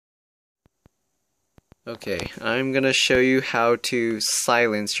Okay, I'm gonna show you how to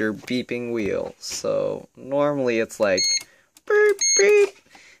silence your beeping wheel. So, normally it's like, beep, beep,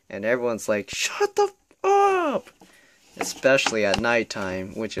 and everyone's like, shut the f up! Especially at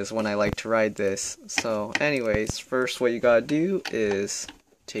nighttime, which is when I like to ride this. So, anyways, first what you gotta do is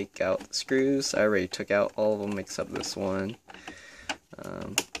take out the screws. I already took out all of them except this one.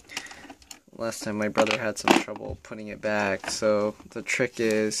 Last time my brother had some trouble putting it back, so the trick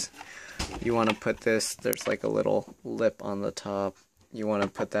is you want to put this, there's like a little lip on the top, you want to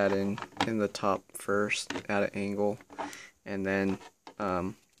put that in the top first at an angle, and then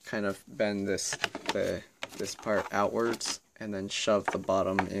kind of bend this part outwards, and then shove the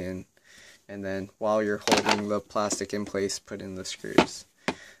bottom in, and then while you're holding the plastic in place, put in the screws.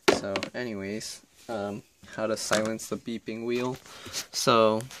 So anyways, how to silence the beeping wheel.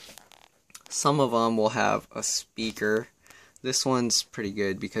 So some of them will have a speaker. This one's pretty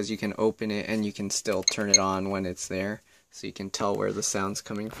good because you can open it and you can still turn it on when it's there, so you can tell where the sound's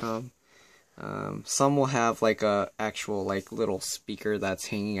coming from. Some will have like a actual like little speaker that's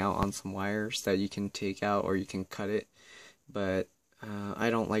hanging out on some wires that you can take out or you can cut it, but I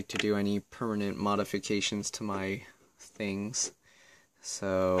don't like to do any permanent modifications to my things.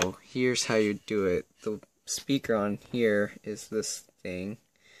 So here's how you do it. The speaker on here is this thing.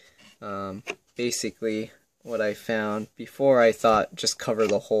 Basically what I found, before I thought just cover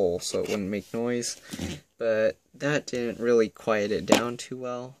the hole so it wouldn't make noise, but that didn't really quiet it down too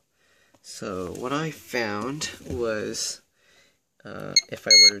well. So what I found was, if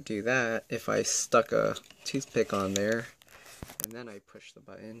I were to do that, if I stuck a toothpick on there and then I push the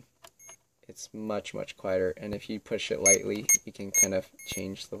button, it's much quieter, and if you push it lightly you can kind of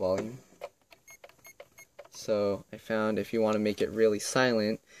change the volume. So I found if you want to make it really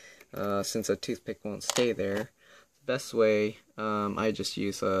silent, since a toothpick won't stay there, the best way, I just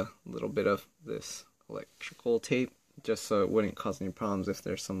use a little bit of this electrical tape just so it wouldn't cause any problems if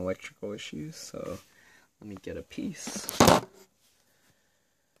there's some electrical issues. So let me get a piece.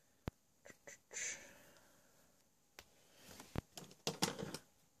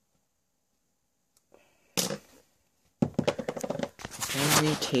 It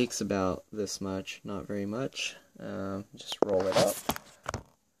only takes about this much, not very much. Just roll it up.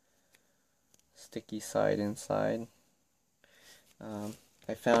 Sticky side inside.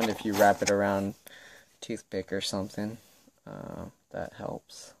 I found if you wrap it around a toothpick or something, that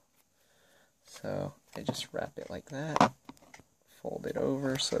helps. So I just wrap it like that, fold it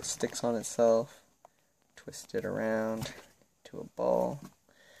over so it sticks on itself, twist it around to a ball,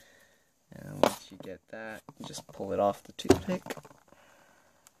 and once you get that, you just pull it off the toothpick,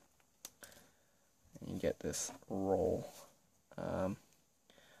 and you get this roll.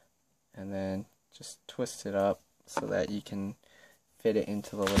 And then just twist it up so that you can fit it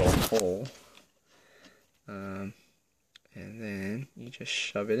into the little hole, and then you just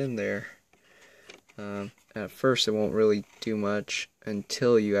shove it in there. At first it won't really do much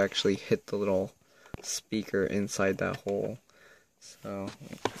until you actually hit the little speaker inside that hole. So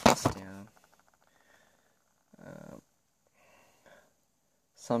let me put this down.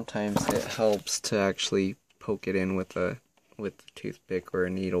 Sometimes it helps to actually poke it in with the toothpick or a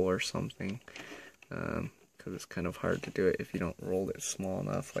needle or something, because it's kind of hard to do it if you don't roll it small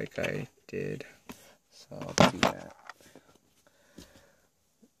enough like I did. So I'll do that.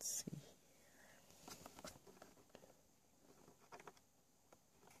 Let's see.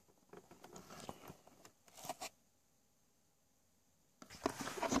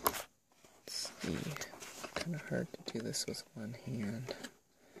 Kind of hard to do this with one hand,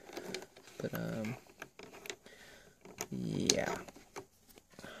 but yeah,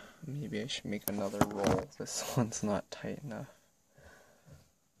 maybe I should make another roll. This one's not tight enough.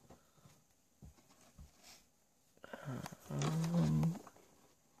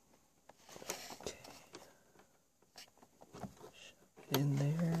 Okay. Shove it in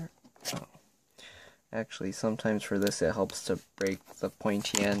there. Oh. Actually, sometimes for this it helps to break the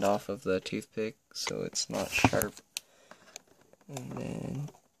pointy end off of the toothpick so it's not sharp. And then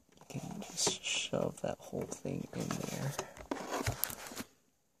you can just shove that whole thing in there.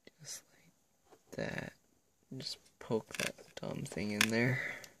 Just like that. Just poke that dumb thing in there.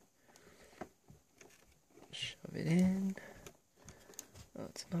 Shove it in. Oh,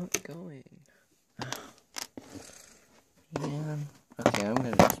 it's not going. Man. Okay, I'm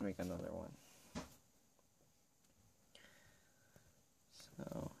gonna just make another one.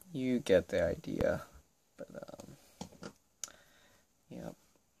 So, you get the idea. But, yep.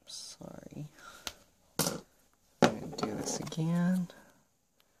 Sorry. I'm gonna do this again.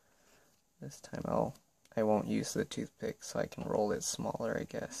 This time I won't use the toothpick so I can roll it smaller, I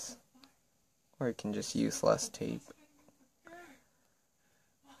guess. or you can just use less tape.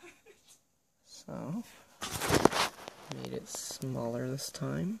 So, made it smaller this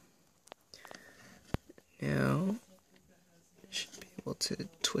time. Now, you should be able to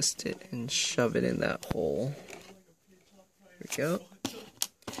twist it and shove it in that hole. There we go.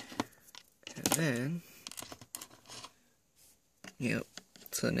 And then, yep,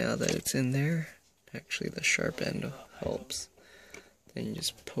 so now that it's in there, actually the sharp end helps. Then you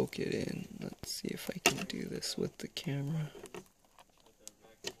just poke it in. Let's see if I can do this with the camera.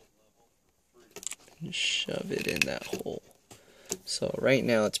 And shove it in that hole. So right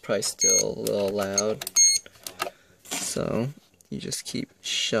now it's probably still a little loud. So you just keep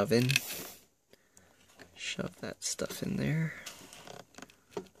shoving. Shove that stuff in there.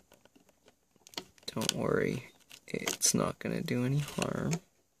 Don't worry, it's not going to do any harm.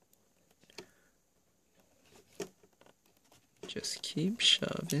 Just keep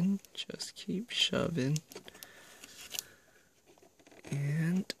shoving, just keep shoving.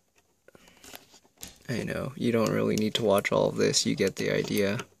 And I know, you don't really need to watch all of this, you get the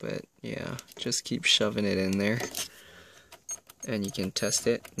idea, but yeah, just keep shoving it in there. And you can test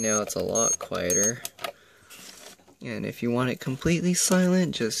it. Now it's a lot quieter. And if you want it completely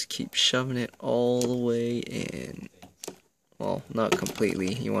silent, just keep shoving it all the way in. Well, not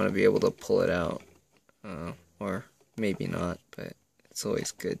completely, you want to be able to pull it out. Or maybe not, but it's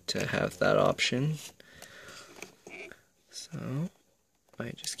always good to have that option. So, I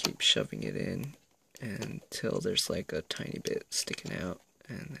just keep shoving it in until there's like a tiny bit sticking out,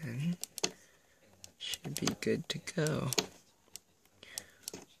 and then should be good to go.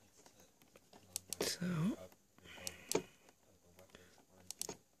 So,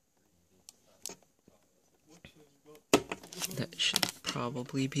 that should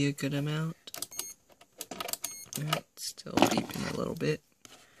probably be a good amount. It's still beeping a little bit.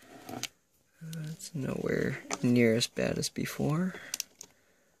 It's nowhere near as bad as before.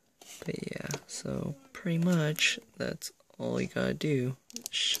 But yeah, so pretty much that's all you gotta do.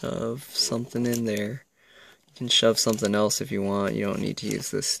 Shove something in there. You can shove something else if you want. You don't need to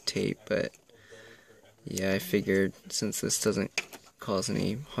use this tape, but yeah, I figured since this doesn't cause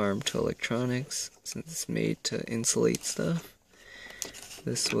any harm to electronics, since it's made to insulate stuff,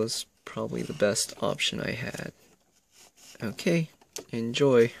 this was probably the best option I had. Okay,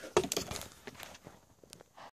 enjoy.